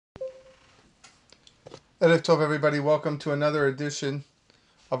Erev Tov, everybody. Welcome to another edition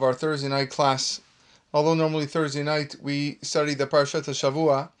of our Thursday night class. Although normally Thursday night we study the Parshat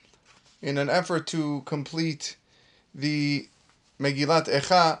HaShavua, in an effort to complete the Megillat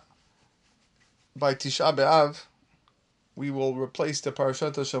Echa by Tisha B'Av, we will replace the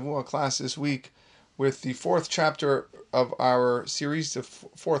Parshat HaShavua class this week with the fourth chapter of our series, the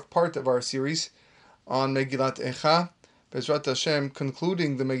fourth part of our series on Megillat Echa. Bezrat Hashem,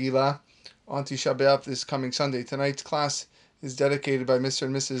 concluding the Megillah on Tisha B'Av this coming Sunday. Tonight's class is dedicated by Mr.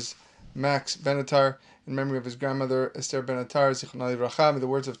 and Mrs. Max Benatar in memory of his grandmother Esther Benatar, Zichronah Livracha. The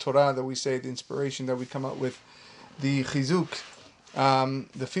words of Torah that we say, the inspiration that we come out with, the chizuk,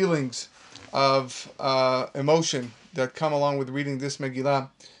 the feelings of emotion that come along with reading this Megillah.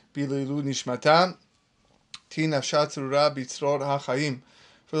 Bileilu Nishmata, Ti Nafshat Tzrura B'Tzror HaChaim.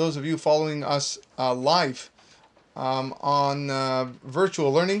 For those of you following us live on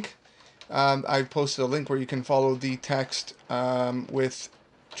virtual learning, I've posted a link where you can follow the text with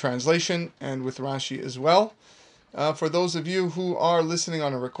translation and with Rashi as well. For those of you who are listening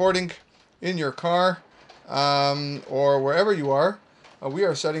on a recording in your car or wherever you are, we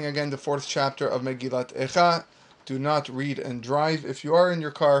are studying again the fourth chapter of Megillat Echa. Do not read and drive if you are in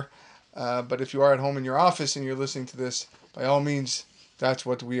your car, but if you are at home in your office and you're listening to this, by all means, that's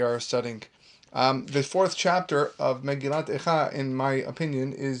what we are studying. The fourth chapter of Megillat Echa, in my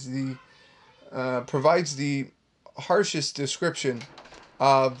opinion, is provides the harshest description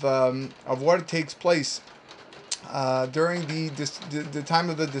of what takes place during the time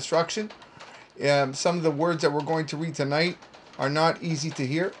of the destruction. Some of the words that we're going to read tonight are not easy to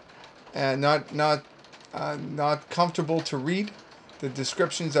hear and not comfortable to read. The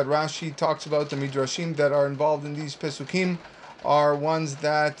descriptions that Rashi talks about, the midrashim that are involved in these pesukim, are ones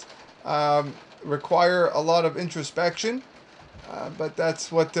that require a lot of introspection. But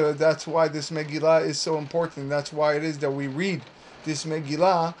that's why this Megillah is so important. That's why it is that we read this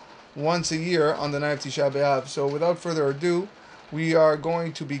Megillah once a year on the night of Tisha B'Av. So without further ado, we are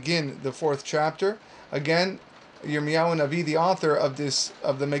going to begin the fourth chapter. Again, Yirmiyahu Navi, the author of the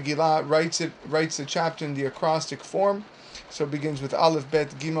Megillah, writes the chapter in the acrostic form. So it begins with Aleph, Bet,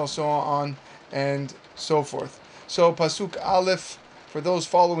 Gimel, so on and so forth. So Pasuk Aleph, for those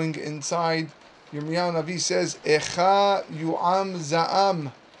following inside, Yirmiyahu Navi says, Echa yu'am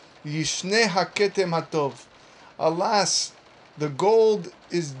za'am, yishne haketem hatov. Alas, the gold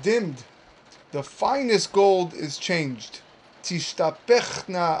is dimmed, the finest gold is changed.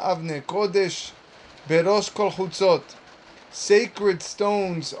 Tishtapechna avne kodesh, berosh kol chutzot. Sacred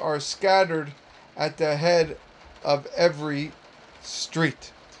stones are scattered at the head of every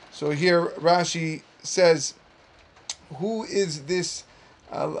street. So here Rashi says, who is this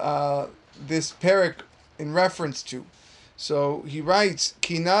parak in reference to? So he writes,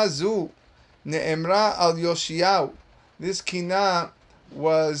 Kina zu ne'emra al Yoshiyahu. This kina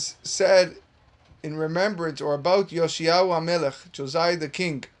was said in remembrance or about Yoshiyahu HaMelech, Josiah the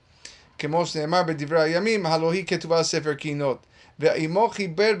king. Kemos ne'emar b'divrei hayamim, halohi ketuva sefer kinot. Ve'imo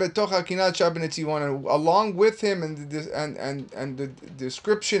chiber betoch hakinat shah b'nei Tzion. And along with him and the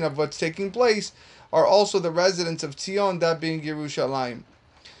description of what's taking place are also the residents of Tzion, that being Yerushalayim.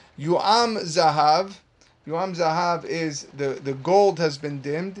 Yu'am Zahav is the gold has been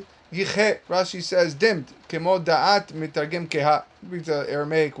dimmed. Yiche, Rashi says dimmed. Kemo da'at mitargem keha. It's an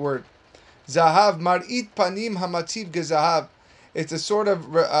Aramaic word. Zahav mar'it panim hamatziv gezahav. It's a sort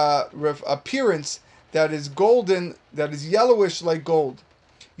of appearance that is golden, that is yellowish like gold.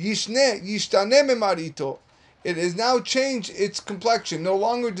 Yishtane memarito. It has now changed its complexion. No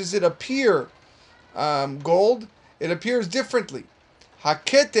longer does it appear gold. It appears differently.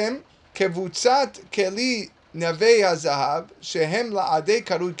 Haketem kevutzat keli navei hazahav shehem la'adei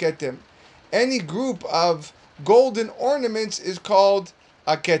karui ketem. Any group of golden ornaments is called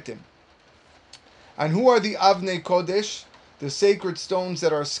a ketem. And who are the avnei kodesh, the sacred stones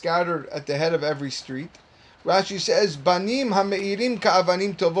that are scattered at the head of every street? Rashi says, banim hameirim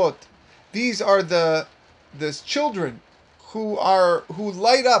ka'avanim tovot. These are the children who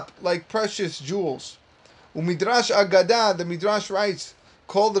light up like precious jewels. Umidrash Agada, the Midrash writes,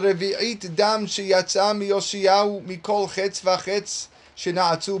 Kol revi'it dam sheyatza miyoshiyahu mikol chetz v'chetz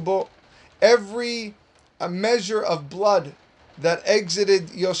shena'atzu bo. Every measure of blood that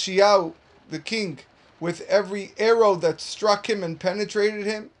exited Yoshiyahu, the king, with every arrow that struck him and penetrated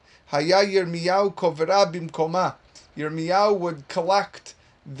him, Haya Yirmiyahu kovera bimkoma. Yirmiyahu would collect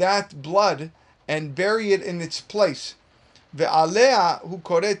that blood and bury it in its place. Ve'alea hu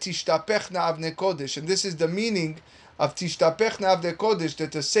koreh tishtapechna avnei kodesh. And this is the meaning of tishtapechna avnei kodesh,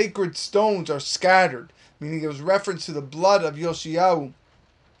 that the sacred stones are scattered. Meaning it was reference to the blood of Yoshiyahu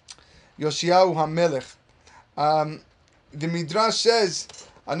HaMelech. The Midrash says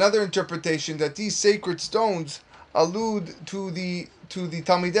another interpretation that these sacred stones allude to the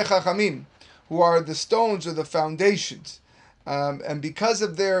Talmidei Chachamim, who are the stones or the foundations, and because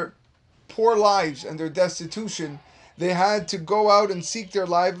of their poor lives and their destitution, they had to go out and seek their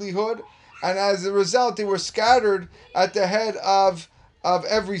livelihood, and as a result, they were scattered at the head of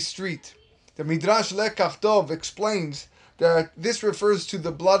every street. The Midrash Lekach Tov explains that this refers to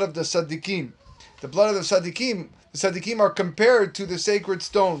the blood of the Tzaddikim. The blood of the Tzaddikim are compared to the sacred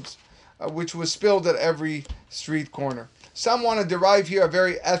stones, which was spilled at every street corner. Some want to derive here a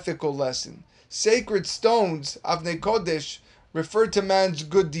very ethical lesson. Sacred stones, Avnei Kodesh, refer to man's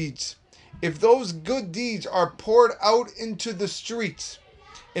good deeds. If those good deeds are poured out into the streets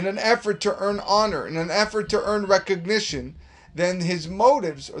in an effort to earn honor, in an effort to earn recognition, then his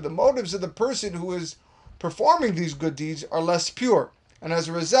motives, or the motives of the person who is performing these good deeds, are less pure. And as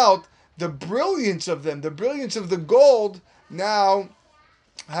a result, the brilliance of them, the brilliance of the gold, now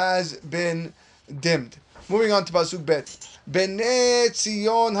has been dimmed. Moving on to Pasuk Bet. Bnei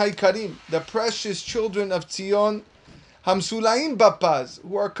Tzion Haikarim, the precious children of Tzion, Hamsulaim Bapaz,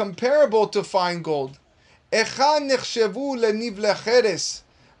 who are comparable to fine gold. Echan nechshevu lenivle cheres,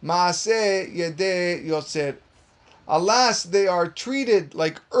 maaseh yedei yotzer. Alas, they are treated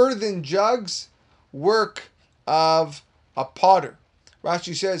like earthen jugs, work of a potter.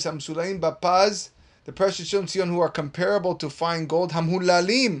 Rashi says, Hamsulaim Bapaz, the precious children of Tzion who are comparable to fine gold,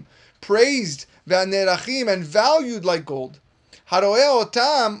 Hamhulalim, praised, Ve'anerachim, and valued like gold. Haroeh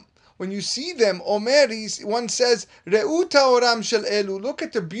otam, when you see them, Omer, one says, Re'u ta'oram shel elu, look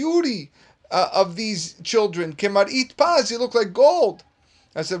at the beauty of these children. Kemarit paz, they look like gold.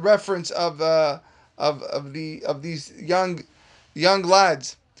 That's a reference of these young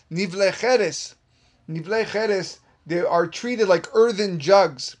lads. Nivle cheres, they are treated like earthen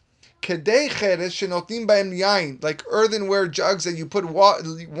jugs. Kedei cheres shenotnim b'hem yain, like earthenware jugs that you put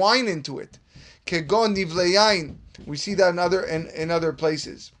wine into it. Kegon nivle yain, we see that in other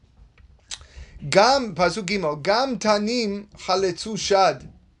places. Gam pasuk gimel, gam tanim chaletzu shad.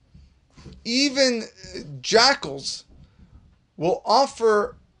 Even jackals will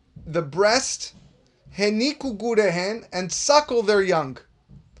offer the breast, heniku gurehen, and suckle their young.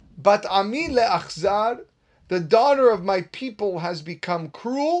 But ami le'achzar, the daughter of my people has become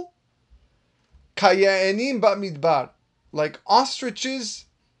cruel. Kayaenim ba'midbar, like ostriches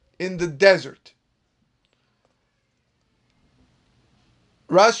in the desert.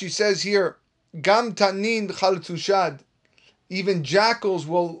 Rashi says here, Gam tanin chaltushad, even jackals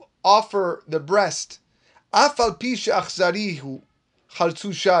will offer the breast. Afal pi she'achzarihu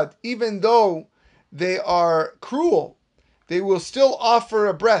chaltushad, even though they are cruel, they will still offer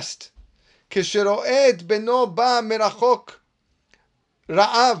a breast. Keshero'et beno ba merachok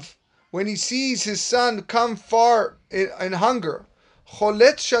ra'av, when he sees his son come far in hunger,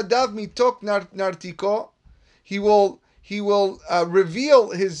 cholet shadav mitok nartiko, he will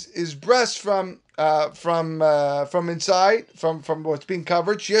reveal his breast from inside, from what's being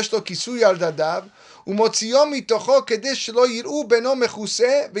covered. Sheyesh lo kisui al dadav umotzio mitocho kedei shelo yir'u beno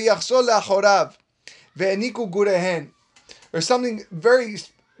mechuseh v'yachzor le'achorav ve'eniku gurehen. There's something very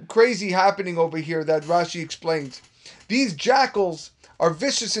crazy happening over here that Rashi explains. These jackals are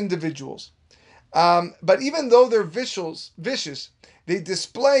vicious individuals, but even though they're vicious, they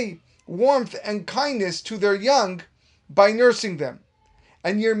display warmth and kindness to their young by nursing them.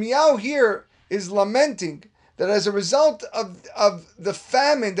 And Yirmiyahu here is lamenting that as a result of the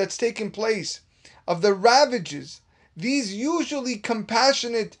famine that's taken place, of the ravages, these usually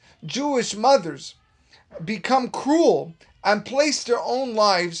compassionate Jewish mothers become cruel and place their own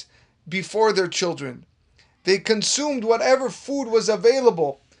lives before their children. They consumed whatever food was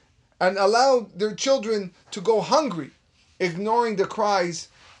available and allowed their children to go hungry, ignoring the cries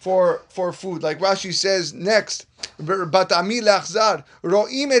for food. Like Rashi says next, Batami lachzar,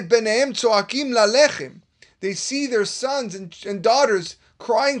 ro'im et benehem tzoakim lalechem. They see their sons and daughters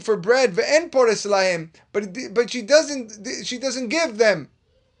crying for bread, ve'en pores lahem, but she doesn't give them.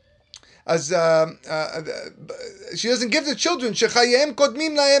 As she doesn't give the children, shechayem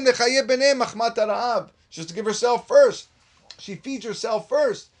kodmim lahem lechaye benehem machmat ha'ra'av. She has to give herself first. She feeds herself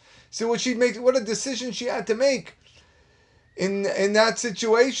first. So what a decision she had to make in that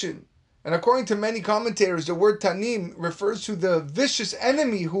situation. And according to many commentators, the word tanim refers to the vicious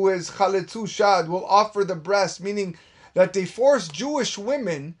enemy who is chaletzu shad, will offer the breast, meaning that they force Jewish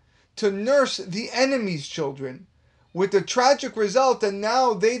women to nurse the enemy's children, with the tragic result that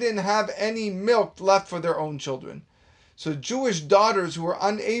now they didn't have any milk left for their own children. So Jewish daughters who were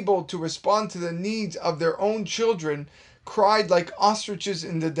unable to respond to the needs of their own children cried like ostriches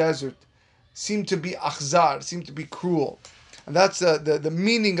in the desert. seem to be achzar, seem to be cruel. And that's the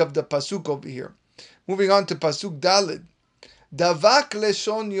meaning of the pasuk over here. Moving on to pasuk dalid. Davak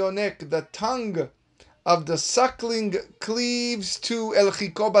leshon yonek, the tongue of the suckling cleaves to el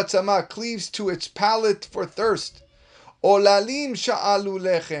chiko batzama, cleaves to its palate for thirst. Olalim sha'alu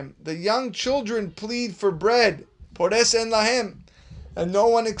lechem, the young children plead for bread. Pores en lahem, and no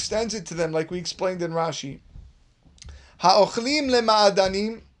one extends it to them, like we explained in Rashi. Ha'ochlim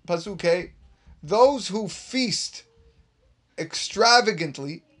lema'adanim, pasuk hey, those who feast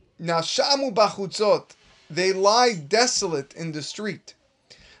extravagantly, nashamu bachutzot, they lie desolate in the street.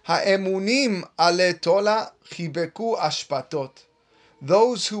 Ha'emunim ale tola chibeku ashpatot,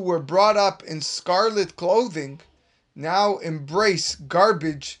 those who were brought up in scarlet clothing now embrace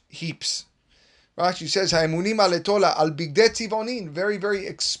garbage heaps. Rashi says, Ha'emunim ale tola al bigdei tzivonin, very, very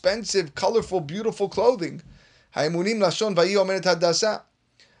expensive, colorful, beautiful clothing. Ha'emunim lashon vayi omeret hadasa,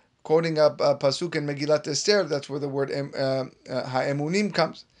 quoting a pasuk in Megillat Esther, that's where the word ha'emunim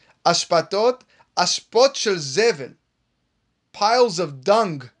comes. Ashpatot, ashpot shel zevel, piles of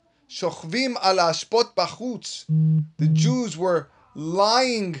dung. Shochvim al ashpot bachutz, the Jews were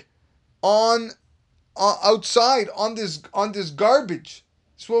lying on outside on this garbage.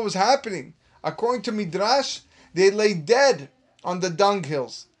 That's what was happening. According to Midrash, they lay dead on the dung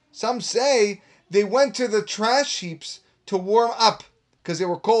hills. Some say they went to the trash heaps to warm up because they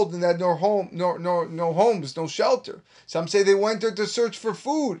were cold and they had no homes, no shelter. Some say they went there to search for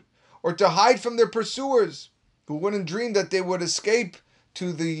food or to hide from their pursuers, who wouldn't dream that they would escape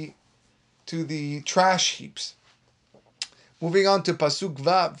to the trash heaps. Moving on to pasuk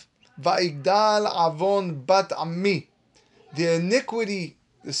vav, va'igdal avon bat ammi, the iniquity,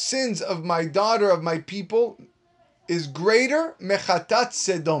 the sins of my daughter, of my people, is greater mechatat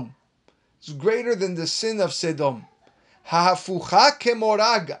Sedom. It's greater than the sin of Sedom. Hahafucha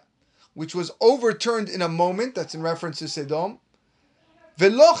kemoraga, which was overturned in a moment. That's in reference to Sedom.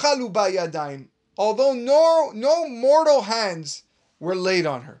 Velo chalu bayadayim, although no mortal hands were laid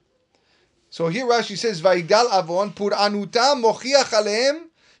on her. So here Rashi says, Va'igdal avon puranuta mochiach alehem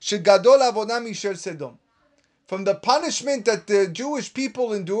shegadol avodam mishel Sedom. From the punishment that the Jewish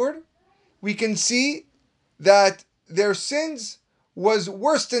people endured, we can see that their sins was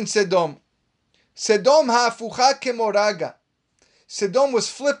worse than Sedom. Sedom ha'afucha kemoraga. Sedom was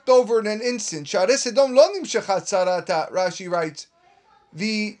flipped over in an instant. Share Sedom lo nimshechat sarata, Rashi writes.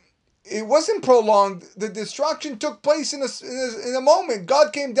 It wasn't prolonged. The destruction took place in a moment.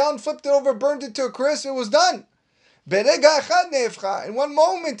 God came down, flipped it over, burned it to a crisp. It was done. Berega echad ne'efcha. In one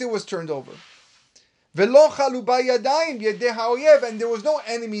moment it was turned over. Velo chalu bayadayim yedei ha'oyev, and there was no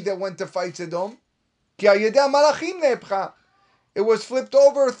enemy that went to fight Sedom. Ki ha'yedei ha'malachim ne'efcha. It was flipped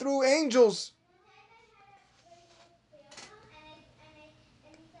over through angels.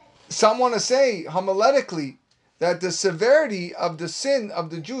 Some want to say homiletically that the severity of the sin of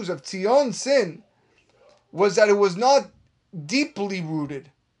the Jews, of Tzion's sin, was that it was not deeply rooted.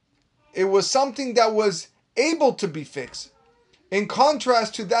 It was something that was able to be fixed. In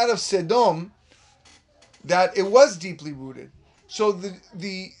contrast to that of Sedom, that it was deeply rooted. So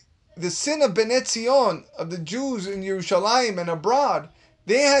the sin of Bnei Tzion, of the Jews in Yerushalayim and abroad,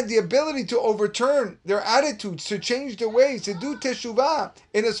 they had the ability to overturn their attitudes, to change their ways, to do teshuvah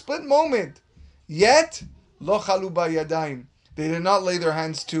in a split moment. Yet, lo chalu bayadayim, they did not lay their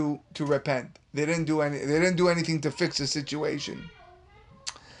hands to repent. They didn't do anything to fix the situation.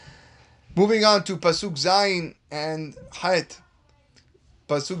 Moving on to pasuk zayin and het.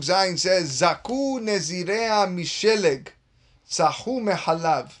 Pasuk zayin says, Zaku nezirea misheleg, tzahu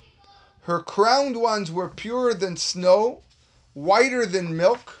mehalav. Her crowned ones were purer than snow, whiter than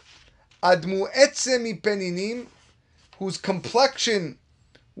milk. Admu etze mipeninim, whose complexion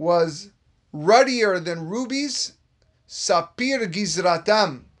was ruddier than rubies. Sapir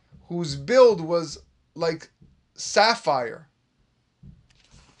gizratam, whose build was like sapphire.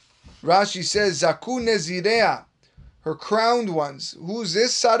 Rashi says, Zaku nezirea, her crowned ones. Who's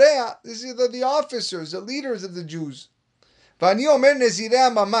this? Sareah. This is the officers, the leaders of the Jews. Vani omer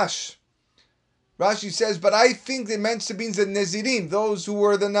nezirea mamash. Rashi says, but I think it meant to be the Nezirim, those who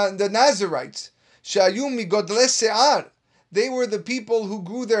were the Nazirites. Shayu migodle se'ar. They were the people who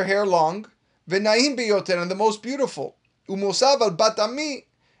grew their hair long. V'naim beyoter, and the most beautiful. Umosav al bat ami,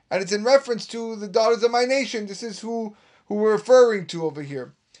 and it's in reference to the daughters of my nation. This is who we're referring to over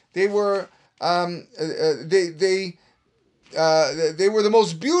here. They were they were the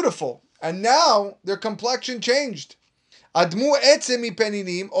most beautiful, and now their complexion changed. Admu etze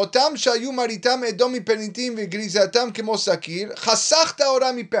mipeninim, otam shayu maritam edom mipenitim v'grizatam kemo sakir, chasachta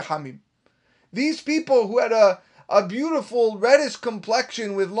ora mipechamim. These people who had a beautiful reddish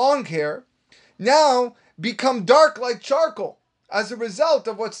complexion with long hair, now become dark like charcoal as a result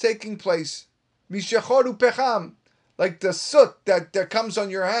of what's taking place. Mishechoru pecham, like the soot that comes on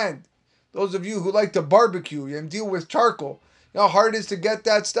your hand. Those of you who like to barbecue and deal with charcoal, you know how hard it is to get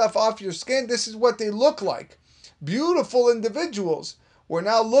that stuff off your skin? This is what they look like. Beautiful individuals were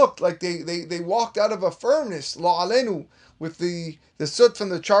now looked like they walked out of a furnace, lo alenu, with the soot from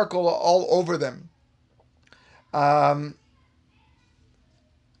the charcoal all over them.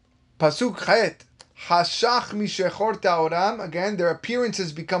 Pasuk chet, hashach mishechor taoram, again, their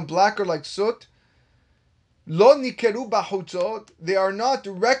appearances become blacker like soot. Lo nikeru bachutzot, they are not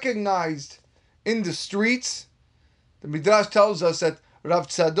recognized in the streets. The Midrash tells us that Rav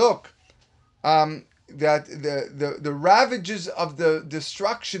Tzadok, that the ravages of the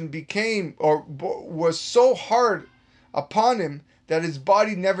destruction became, or was so hard upon him that his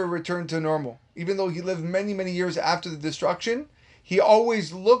body never returned to normal. Even though he lived many, many years after the destruction, he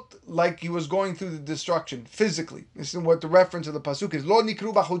always looked like he was going through the destruction physically. This is what the reference of the pasuk is. Lo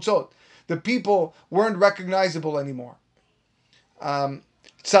nikru bachutzot. The people weren't recognizable anymore.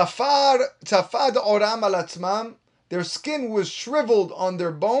 Tzafad oram al atzmam. Their skin was shriveled on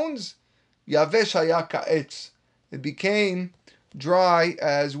their bones. Yavesh haya ka'etz. It became dry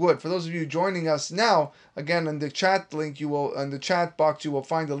as wood. For those of you joining us now, again, on the chat link, in the chat box, you will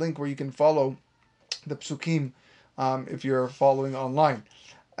find a link where you can follow the psukim if you're following online.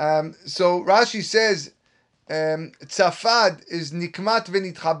 So Rashi says, tzafad is nikmat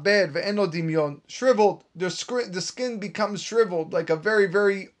v'nitchaber ve'eno dimyon, shriveled. The skin becomes shriveled like a very,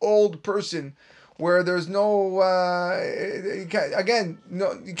 very old person, where there's no, you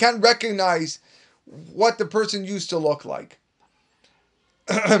can't recognize what the person used to look like.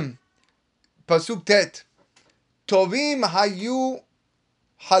 Pasuk tet, tovim hayu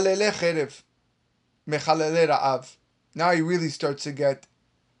halele cherev mechalele ra'av. Now he really starts to get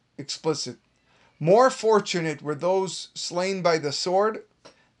explicit. More fortunate were those slain by the sword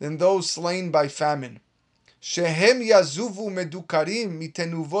than those slain by famine. Shehem yazuvu medukarim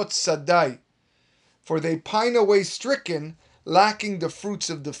mitenuvot sadai, for they pine away stricken, lacking the fruits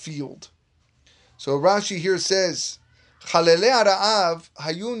of the field. So Rashi here says, Chalele ha'ra'av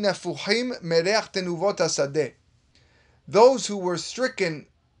hayu nefuchim mereach tenuvot hasadeh. Those who were stricken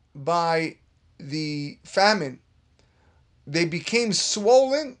by the famine, they became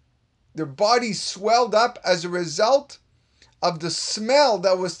swollen, their bodies swelled up as a result of the smell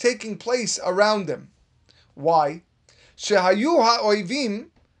that was taking place around them. Why? Shehayu ha'oivim,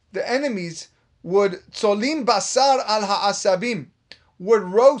 the enemies, would tzolim basar al ha'asabim, would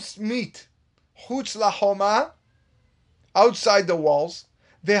roast meat, chutz lahoma, outside the walls,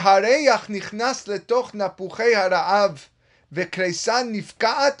 vehareyach nichnas letoch napuchei hara'av, vekreisan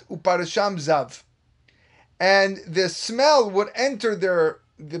nifkaat uparasham zav. And the smell would enter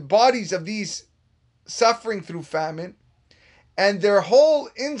the bodies of these suffering through famine, and their whole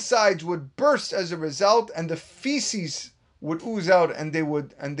insides would burst as a result, and the feces would ooze out, and they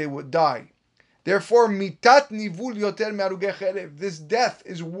would die. Therefore, mitat nivul yoter me'arugei cherev. This death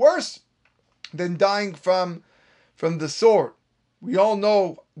is worse than dying from the sword. We all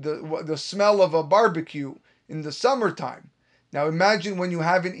know the smell of a barbecue in the summertime. Now imagine when you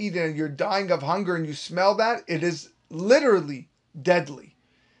haven't eaten and you're dying of hunger and you smell that. It is literally deadly.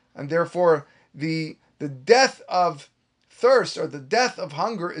 And therefore, the death of thirst or the death of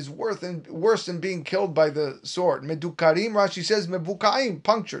hunger is worse than being killed by the sword. Medukarim, Rashi says, mebukaim,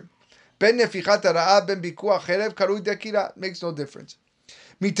 punctured. Ben nefichat ha'ra'ah ben bikuach cherev karui dekira. Makes no difference.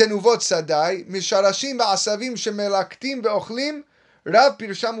 Mitenuvot sadai, misharashim va'asavim shemelaktim ve'ochlim, rav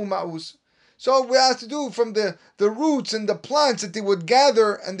pirsham u'ma'us. So we have to do from the roots and the plants that they would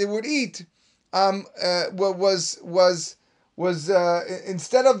gather and they would eat, was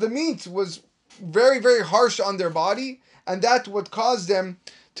instead of the meat, was very, very harsh on their body, and that would cause them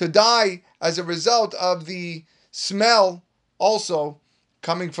to die as a result of the smell also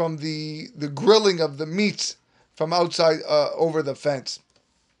coming from the grilling of the meats from outside over the fence.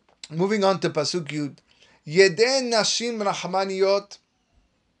 Moving on to Pasuk Yud. Yedei nashim rahmaniyot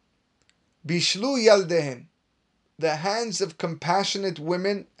bishlu yaldehen. The hands of compassionate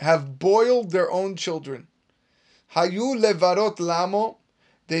women have boiled their own children. Hayu levarot lamo.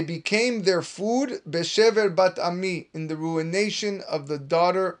 They became their food, beshever bat ami, in the ruination of the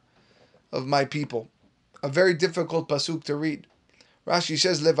daughter of my people. A very difficult pasuk to read. Rashi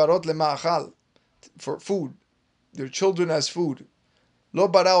says levarot lema'achal, for food, their children as food. Lo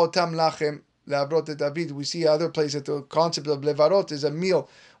bara otam lachem le'avrot et David. We see other places that the concept of levarot is a meal.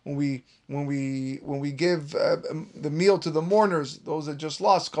 When we give the meal to the mourners, those that just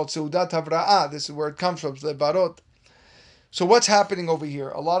lost, called seudat havra'ah. This is where it comes from, levarot. So what's happening over here?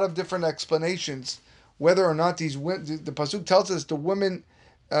 A lot of different explanations whether or not these women. The pasuk tells us the women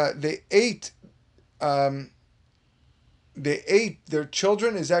they ate their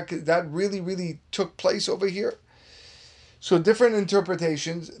children. Is that really took place over here? So different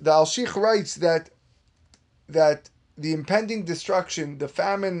interpretations. The Al-Sheikh writes that the impending destruction, the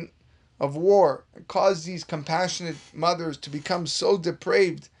famine of war, caused these compassionate mothers to become so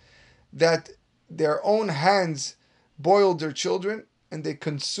depraved that their own hands boiled their children and they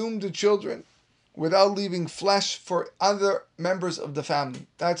consumed the children without leaving flesh for other members of the family.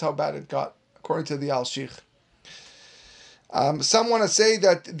 That's how bad it got, according to the Al-Sheikh. Some want to say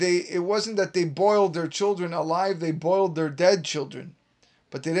that it wasn't that they boiled their children alive, they boiled their dead children.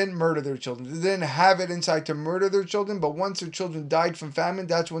 But they didn't murder their children. They didn't have it inside to murder their children, but once their children died from famine,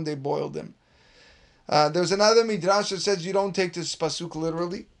 that's when they boiled them. There's another midrash that says you don't take this pasuk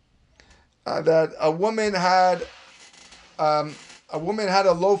literally. That a woman had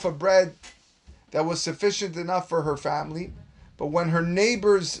a loaf of bread that was sufficient enough for her family, but when her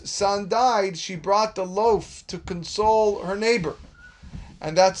neighbor's son died, she brought the loaf to console her neighbor,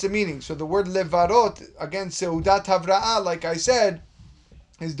 and that's the meaning. So the word levarot, again, seudat havra'ah, like I said,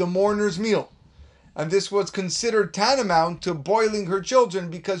 is the mourner's meal, and this was considered tantamount to boiling her children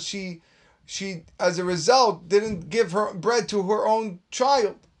because she as a result didn't give her bread to her own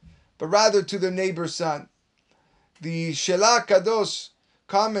child, but rather to the neighbor's son. The Shelah Kadosh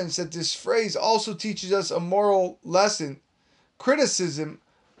comments that this phrase also teaches us a moral lesson, criticism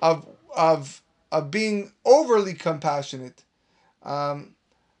of being overly compassionate. When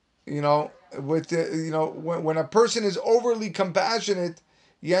a person is overly compassionate,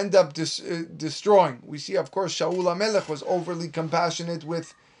 you end up destroying. We see, of course, Shaul HaMelech was overly compassionate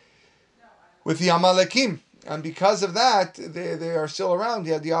with the Amalekim. And because of that, they are still around.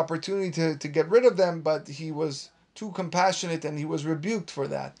 He had the opportunity to get rid of them, but he was too compassionate and he was rebuked for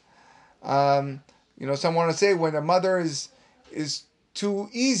that. Some want to say when a mother is too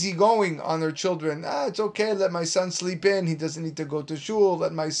easygoing on her children, it's okay, let my son sleep in, he doesn't need to go to shul,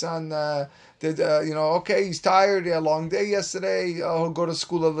 let my son, okay, he's tired, he had a long day yesterday, he'll go to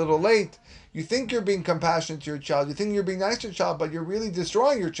school a little late. You think you're being compassionate to your child, you think you're being nice to your child, but you're really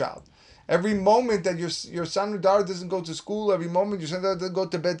destroying your child. Every moment that your son or daughter doesn't go to school, every moment your son or daughter doesn't go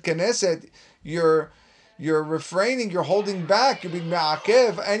to Bet Knesset, you're refraining, you're holding back, you're being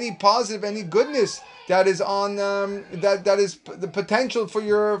ma'akev, any positive, any goodness that is on that is the potential for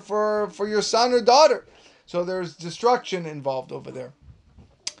your son or daughter. So there's destruction involved over there.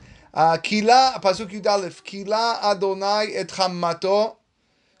 Kila pasuk Yudalef, Kila Adonai et chammato,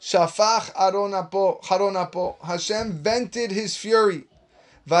 shafach haronapo. Hashem vented his fury.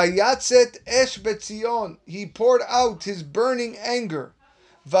 Vayatzet esh betzion, he poured out his burning anger.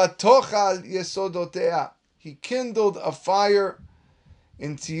 Vatochal yesodotea, he kindled a fire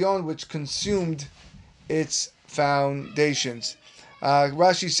in Zion which consumed its foundations.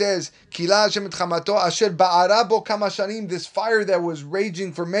 Rashi says, Kila Hashem et chamato asher ba'ara bo kama shanim, this fire that was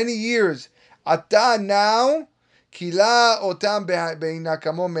raging for many years. Ata now, Kila otam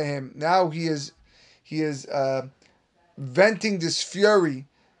be'inakamo mehem. Now he is venting this fury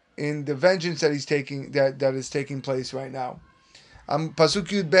in the vengeance that he's taking, that is taking place right now. Pasuk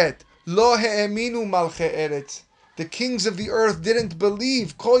Yud Bet. Lo he'eminu malchei eretz. The kings of the earth didn't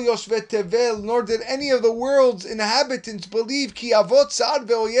believe. Kol yoshvet tevel, nor did any of the world's inhabitants believe. Ki avot tzad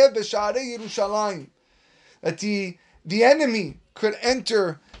ve'oyev b'sharei Yerushalayim. That the enemy could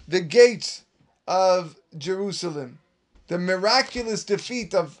enter the gates of Jerusalem. The miraculous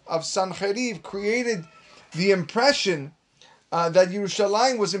defeat of Sancheriv created the impression that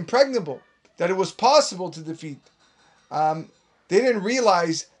Yerushalayim was impregnable, that it was possible to defeat. They didn't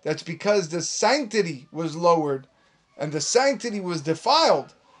realize that's because the sanctity was lowered and the sanctity was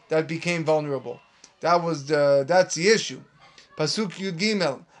defiled that became vulnerable. That's the issue. Pasuk Yud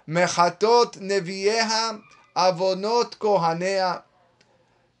Gimel. Mechatot nevieha avonot kohanea.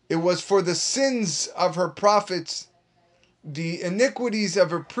 It was for the sins of her prophets, the iniquities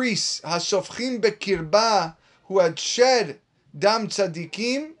of her priests, hashofchim bekirba, who had shed dam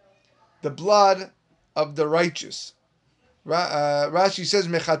tzadikim, the blood of the righteous. Rashi says,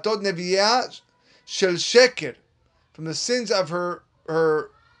 Mechatot neviyah shel sheker, from the sins of her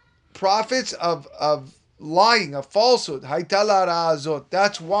prophets of lying, of falsehood. Haitala ra'azot.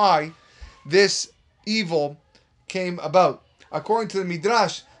 That's why this evil came about. According to the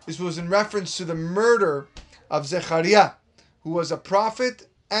Midrash, this was in reference to the murder of Zechariah, who was a prophet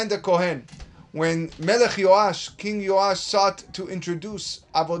and a Kohen. When Melech Yoash, King Yoash, sought to introduce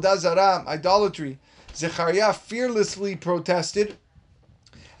Avodah Zarah, idolatry, Zechariah fearlessly protested,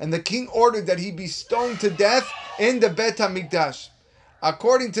 and the king ordered that he be stoned to death in the Bet HaMikdash.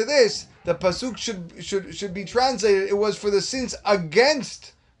 According to this, the pasuk should be translated, it was for the sins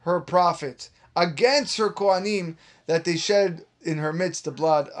against her prophets, against her Kohanim, that they shed in her midst the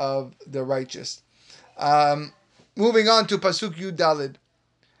blood of the righteous. Moving on to pasuk Yud Daled.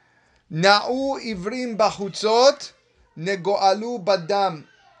 Na'u ivrim bachutzot nego'alu badam.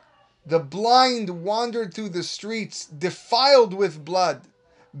 The blind wandered through the streets, defiled with blood.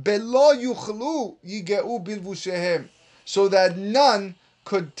 Belo yuchlu yigeu bilvushehem, so that none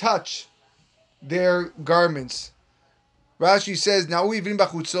could touch their garments. Rashi says, "Na'u ivrim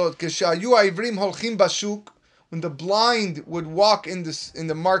bachutzot keshayu ha'ivrim holchim bashuk." When the blind would walk in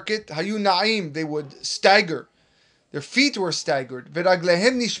the market, hayu na'im, they would stagger. Their feet were staggered.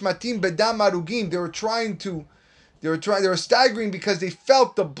 Veraglehem nishmatim bedam arugim. They were staggering because they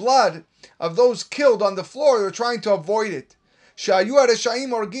felt the blood of those killed on the floor. They were trying to avoid it. Shayu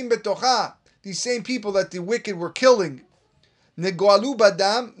hareshaim orgim betocha. These same people that the wicked were killing. Negoalu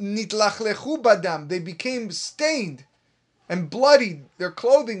badam nitlachlechu badam. They became stained and bloodied their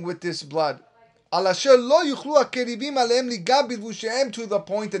clothing with this blood. Alasher lo yuchlu hakeribim alehem ligab bilvushehem, to the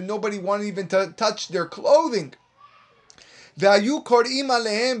point that nobody wanted even to touch their clothing. V'ayu korim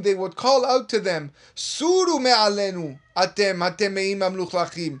alehem, they would call out to them, Suru me'alenu, atem me'im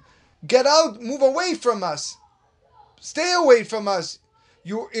amluchlachim. Get out, move away from us. Stay away from us,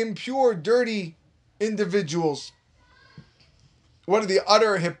 you impure, dirty individuals. What are the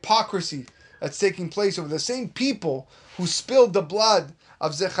utter hypocrisy that's taking place over the same people who spilled the blood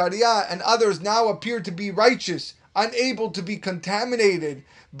of Zechariah and others now appear to be righteous, unable to be contaminated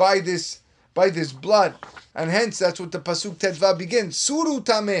by this blood. And hence that's what the pasuk Tetva begins. Suru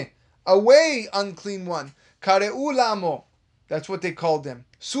tameh, away unclean one. Kareu lamo, that's what they called them.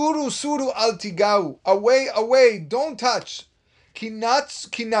 Suru al tigau, away, don't touch.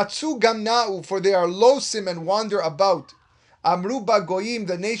 Kinatsu gamna'u, for they are loathsome and wander about. Amru bagoyim,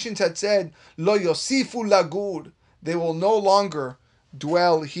 the nations had said, lo yosifu lagur, they will no longer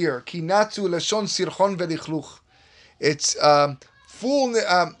dwell here. Kinatsu leshon sirchon velichluch. It's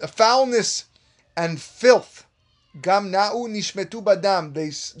foulness and filth. Gamna'u nishmetu badam.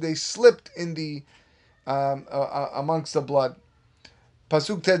 They slipped in the amongst the blood.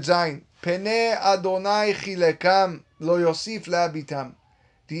 Pasuk Tet Zayin. Penei Adonai chilekam lo yosif labitam.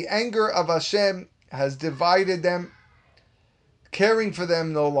 The anger of Hashem has divided them, caring for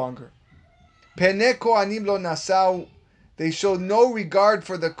them no longer. Penei Kohanim lo nasau. They showed no regard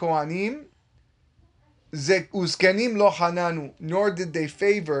for the Kohanim. Uzkenim lo hananu. Nor did they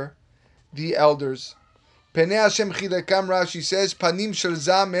favor the elders. Penei Hashem chilekam, Rashi says, panim shel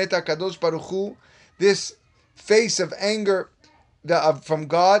zam et HaKadosh Baruch Hu. This face of anger from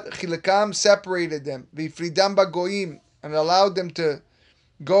God, chilekam, separated them. V'fridam bagoyim, and allowed them to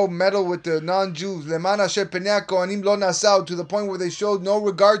go meddle with the non-Jews. Leman asher penei HaKohanim lo nasau, to the point where they showed no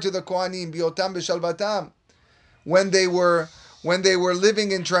regard to the Kohanim. Biotam b'shalvatam. When they were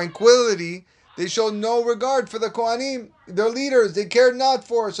living in tranquility, they showed no regard for the Kohanim, their leaders. They cared not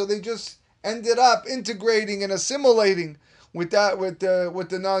for, so they just ended up integrating and assimilating with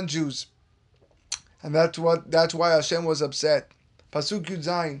the non-Jews, and that's why Hashem was upset. Pasuk Yud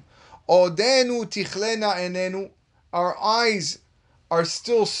Zayin. Odenu tichlena enenu. Our eyes are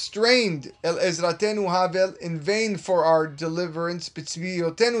still strained. El ezratenu havel, in vain for our deliverance.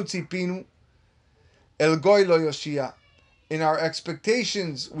 B'tzviyotenu tzipinu. El goy lo yoshia. In our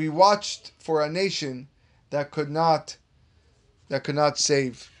expectations, we watched for a nation that could not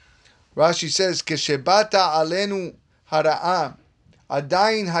save. Rashi says, "Keshebata alenu hara'a,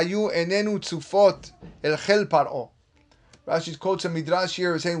 adayin hayu enenu tzufot el chel paro." Rashi quotes a midrash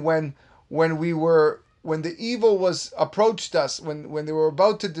here saying, when the evil was approached us, when they were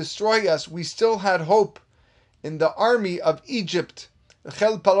about to destroy us, we still had hope in the army of Egypt, the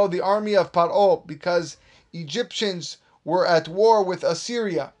chel paro, the army of Paro, because Egyptians were at war with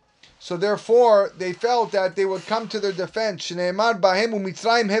Assyria. So therefore, they felt that they would come to their defense. Shneimar bahem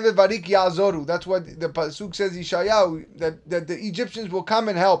u'mitzrayim heve varik ya'azoru. That's what the pasuk says, Yeshayahu, that the Egyptians will come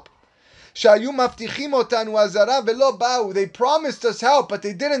and help. Shayu maftichim otanu azara velo ba'u. They promised us help, but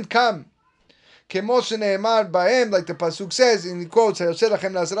they didn't come. Kemo shneimar bahem, like the pasuk says, in the quotes, Hayoseh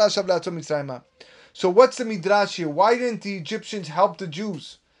lachem la'azara shav la'atzom mitzrayim. So what's the midrash here? Why didn't the Egyptians help the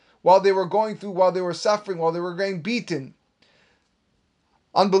Jews while they were suffering, while they were getting beaten?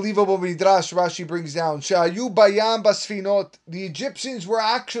 Unbelievable midrash Rashi brings down. Shayu bayam basfinot. The Egyptians were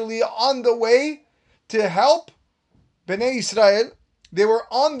actually on the way to help Bnei Israel. They were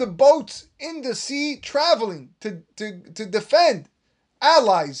on the boats in the sea, traveling to defend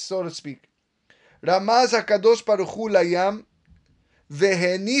allies, so to speak. Ramaz HaKadosh Baruch Hu layam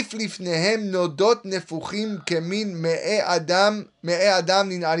והניף לפניהם נודות נפוחים כמין מאי אדם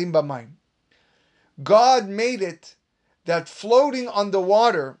ננערים במים. God made it that floating on the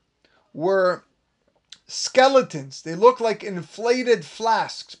water were skeletons. They looked like inflated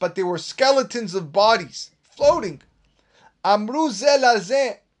flasks, but they were skeletons of bodies floating. Amru ze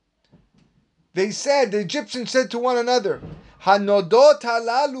lazeh. They said, the Egyptians said to one another, Hanodot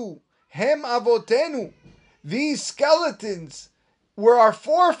halalu hem avotenu. These skeletons were our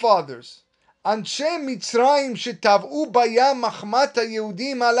forefathers. Anshe Mitzrayim shetav'u bayam machmata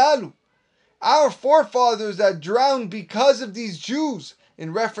Yehudim halalu. Our forefathers that drowned because of these Jews,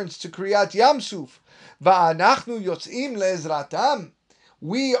 in reference to Kriyat Yamsuf. Va'anachnu yotzim le'ezratam.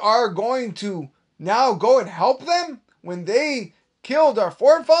 We are going to now go and help them when they killed our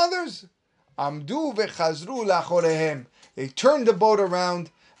forefathers? Amdu vechazru lachorehem. They turned the boat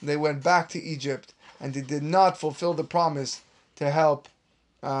around and they went back to Egypt, and they did not fulfill the promise to help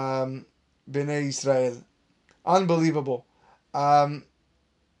Bnei Israel. Unbelievable.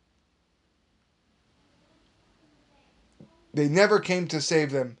 They never came to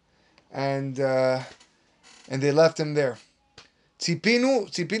save them, and they left them there. Tzipinu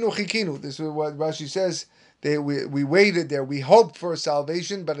chikinu. This is what Rashi says. We waited there. We hoped for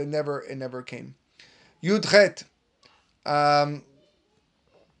salvation, but it never came. Yud Chet. Tzadu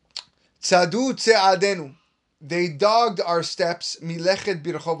tze'adenu. They dogged our steps. Milechet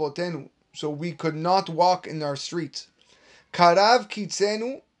birchovotenu. So we could not walk in our streets. Karav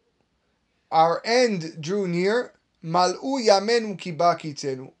kitzenu. Our end drew near. Mal'u yamenu kiba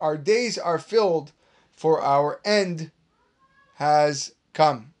kitzenu. Our days are filled, for our end has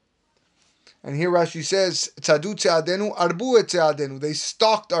come. And here Rashi says, Tzadu tze'adenu, arbu et tze'adenu. They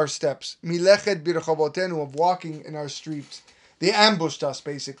stalked our steps. Milechet birchavotenu, of walking in our streets. They ambushed us,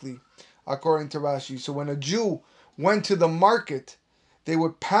 basically, according to Rashi. So when a Jew went to the market, they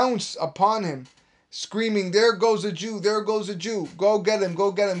would pounce upon him, screaming, there goes a Jew, there goes a Jew. Go get him,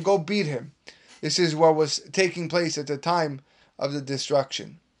 go get him, go beat him. This is what was taking place at the time of the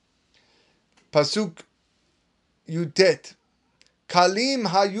destruction. Pasuk Yutet. Kalim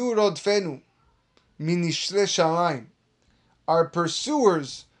hayu rodfenu. Minishre shalayim. Our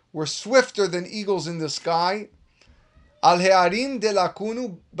pursuers were swifter than eagles in the sky. Al he'arim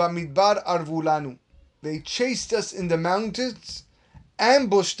delakunu bamidbar arvulanu. They chased us in the mountains,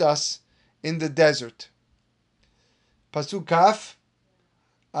 ambushed us in the desert. Pasuk Kaf.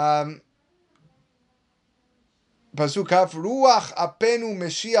 Pasuk Kaf. Ruach apenu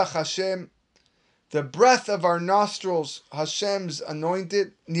Meshiach Hashem. The breath of our nostrils, Hashem's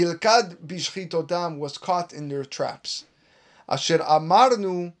anointed, Nilkad bishchitotam, was caught in their traps. Asher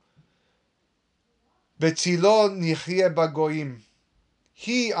amarnu betzilo nichye bagoyim.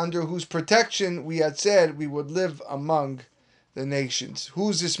 He under whose protection we had said we would live among the nations.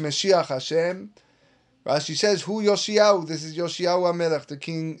 Who's this Mashiach Hashem? Rashi says, Hu Yoshiyahu. This is Yoshiyahu HaMelech, the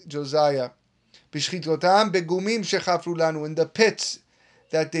King Josiah. Bishchitotam begumim shechafru lanu. In the pits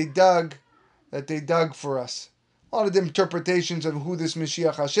that they dug for us. A lot of the interpretations of who this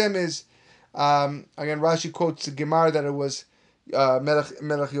Mashiach Hashem is. Again, Rashi quotes the Gemara that it was Melech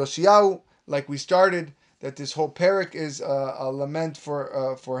Yoshiyahu, like we started, that this whole parak is a lament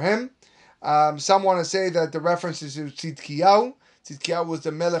for him. Some want to say that the reference is to Tzidkiyahu. Tzidkiyahu was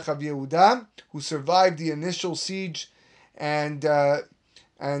the Melech of Yehuda, who survived the initial siege and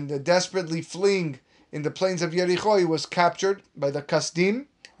desperately fleeing in the plains of Yericho. He was captured by the Kasdim,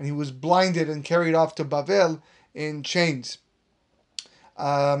 and he was blinded and carried off to Bavel in chains.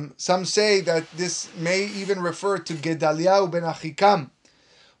 Some say that this may even refer to Gedaliah ben Achikam,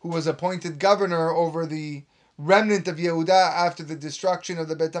 who was appointed governor over the remnant of Yehuda after the destruction of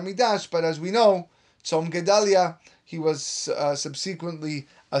the Bet HaMikdash. But as we know, Tzom Gedaliah, he was subsequently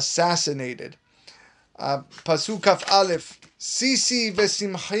assassinated. Pasuk Kaf Aleph. Sisi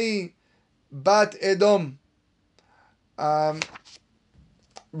v'simchi bat Edom.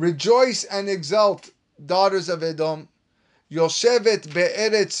 Rejoice and exult, daughters of Edom. Yoshevet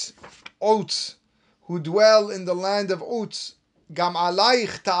be'eretz Utz, who dwell in the land of Utz. Gam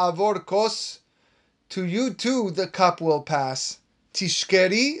alayich ta'avor kos. To you too the cup will pass.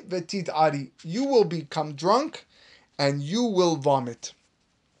 Tishkeri v'tit'ari. You will become drunk and you will vomit.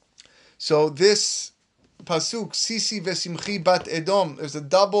 So this pasuk, Sisi v'simchi bat Edom, there's a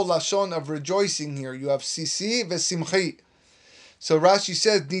double lashon of rejoicing here. You have Sisi v'simchi. So Rashi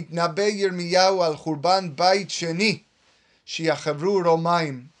says, Nitnabe Yirmiyahu al Churban Bait Sheni, Shiachavru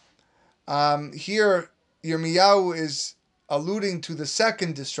Romaim. Here, Yirmiyahu is alluding to the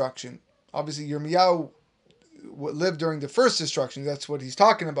second destruction. Obviously, Yirmiyahu lived during the first destruction. That's what he's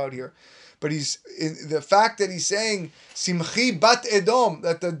talking about here. but he's in the fact that he's saying Simchi bat Edom,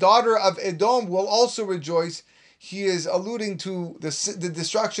 that the daughter of Edom will also rejoice. He is alluding to the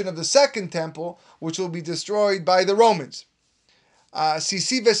destruction of the second temple, which will be destroyed by the Romans.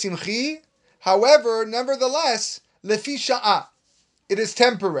 Sisi v'simchi, however, nevertheless, lefi sha'ah, it is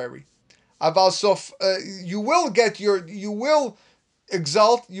temporary. Aval sof, you will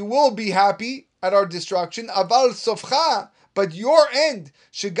exult, you will be happy at our destruction. Aval sofcha, but your end,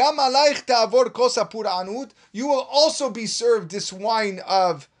 shegam alayich ta'avor kos hapur'anut, you will also be served this wine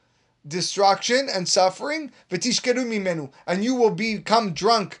of destruction and suffering. V'tishkeru mimenu, and you will become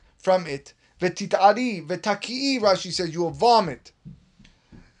drunk from it. V'tit'ari v'taki'i, Rashi says, you will vomit.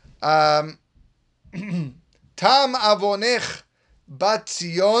 Tam avonech bat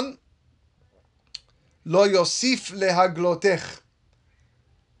Zion lo yosif lehaglotech.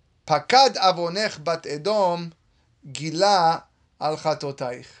 Pakad avonech bat Edom gila al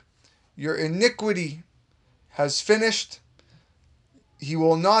chatotaich. Your iniquity has finished. He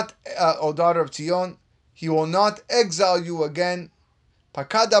will not, O daughter of Zion, he will not exile you again.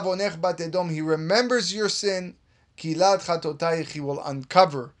 Pakad avonech bat Edom, he remembers your sin. Gila al chatotaich, he will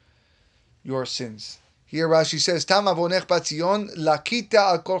uncover your sins. Here Rashi says, Tam avonech bat Zion lakita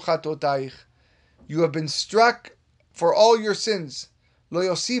al kol chatotaich. You have been struck for all your sins. Lo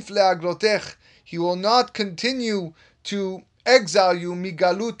yosif leaglotech. He will not continue to exile you.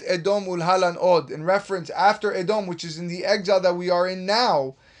 Migalut Edom ulhalan od. In reference, after Edom, which is in the exile that we are in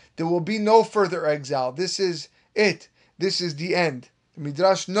now, there will be no further exile. This is it. This is the end. The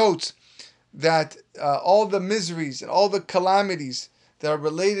Midrash notes that all the miseries and all the calamities that are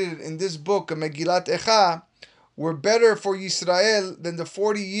related in this book of Megillat Echa were better for Yisrael than the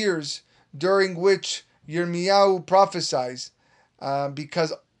 40 years during which Yirmiyahu prophesies,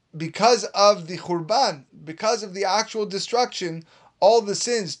 because of the Churban, because of the actual destruction, all the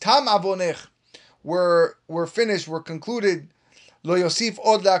sins, Tam avonech, were finished, were concluded, Lo yosif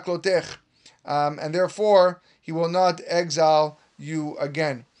od laklotech, and therefore he will not exile you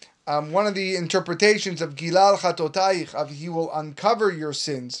again. One of the interpretations of Gilal Chatotaich, of he will uncover your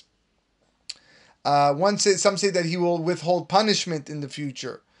sins. Some say that he will withhold punishment in the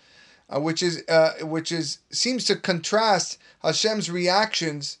future, which seems to contrast Hashem's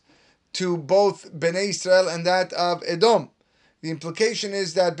reactions to both Bnei Israel and that of Edom. The implication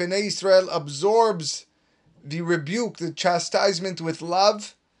is that Bnei Israel absorbs the rebuke, the chastisement with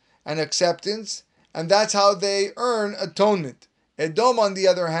love and acceptance, and that's how they earn atonement. Edom, on the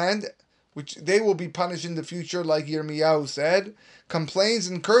other hand, which they will be punished in the future, like Yirmiyahu said, complains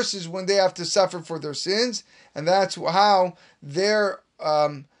and curses when they have to suffer for their sins, and that's how their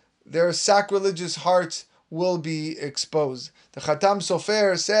sacrilegious hearts will be exposed. The Khatam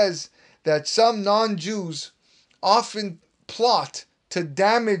Sofer says that some non-Jews often plot to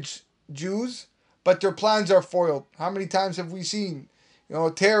damage Jews, but their plans are foiled. How many times have we seen,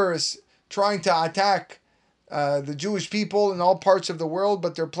 terrorists trying to attack the Jewish people in all parts of the world,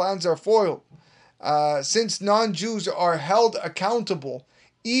 but their plans are foiled? Since non-Jews are held accountable,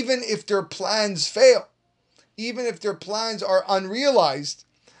 even if their plans fail, even if their plans are unrealized,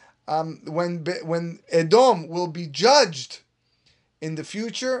 when Edom will be judged in the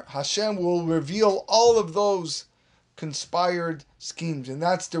future, Hashem will reveal all of those conspired schemes. And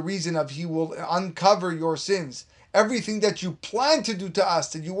that's the reason of he will uncover your sins. Everything that you planned to do to us,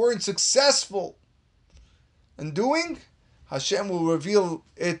 that you weren't successful in doing, Hashem will reveal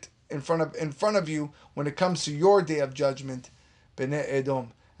it in front of you when it comes to your day of judgment, Bnei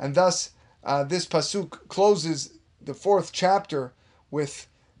Edom. And thus, this pasuk closes the 4th chapter with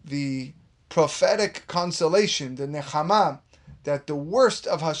the prophetic consolation, the nechama, that the worst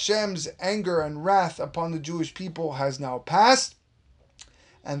of Hashem's anger and wrath upon the Jewish people has now passed,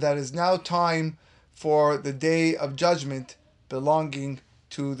 and that is now time for the day of judgment belonging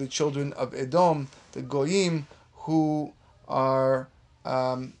to the children of Edom, the Goyim, who are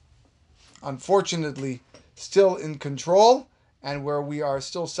unfortunately still in control, and where we are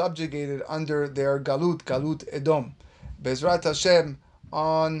still subjugated under their Galut Edom. Bezrat Hashem,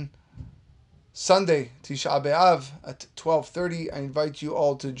 on Sunday, Tisha B'Av, at 12:30, I invite you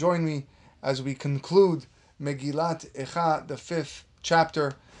all to join me as we conclude Megillat Echa, the 5th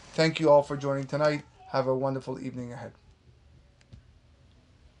chapter. Thank you all for joining tonight. Have a wonderful evening ahead.